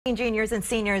Juniors and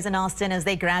seniors in Austin as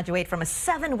they graduate from a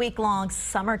 7-week-long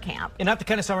summer camp. And not the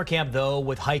kind of summer camp, though,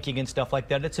 with hiking and stuff like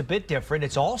that. It's a bit different.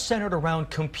 It's all centered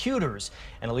around computers.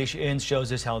 And Alicia Inns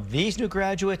shows us how these new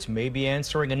graduates may be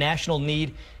answering a national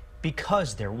need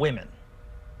because they're women.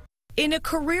 In a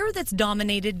career that's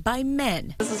dominated by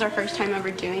men, this is our first time ever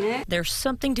doing it. There's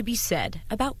something to be said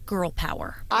about girl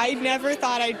power. I never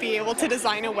thought I'd be able to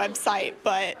design a website,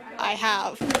 but I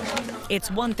have. It's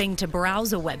one thing to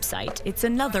browse a website, it's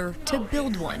another to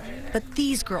build one. But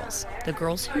these girls, the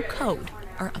girls who code,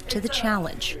 are up to the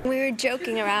challenge. We were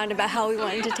joking around about how we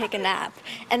wanted to take a nap,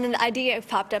 and then the idea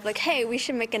popped up like, hey, we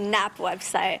should make a nap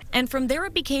website. And from there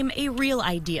it became a real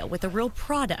idea with a real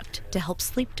product to help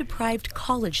sleep-deprived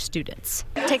college students.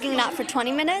 Taking a nap for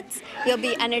 20 minutes, you'll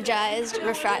be energized,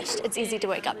 refreshed. It's easy to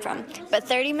wake up from. But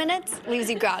 30 minutes leaves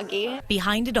you groggy.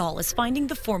 Behind it all is finding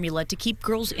the formula to keep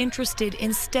girls interested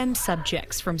in STEM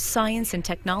subjects, from science and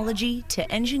technology to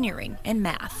engineering and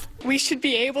math. We should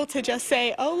be able to just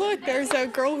say, oh, look, there's a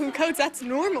girl who codes. That's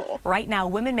normal. Right now,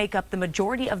 women make up the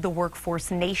majority of the workforce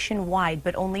nationwide,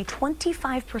 but only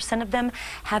 25% of them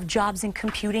have jobs in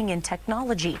computing and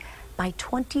technology. By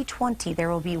 2020,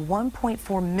 there will be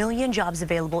 1.4 million jobs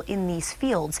available in these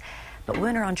fields, but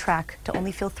women are on track to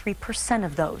only fill 3%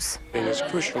 of those. And it's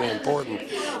crucially important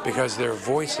because their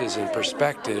voices and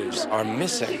perspectives are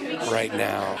missing right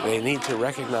now. They need to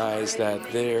recognize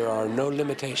that there are no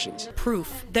limitations.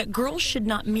 Proof that girls should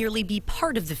not merely be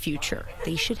part of the future,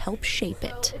 they should help shape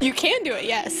it. You can do it,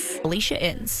 yes. Alicia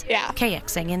Inns, Yeah.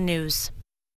 KXAN News.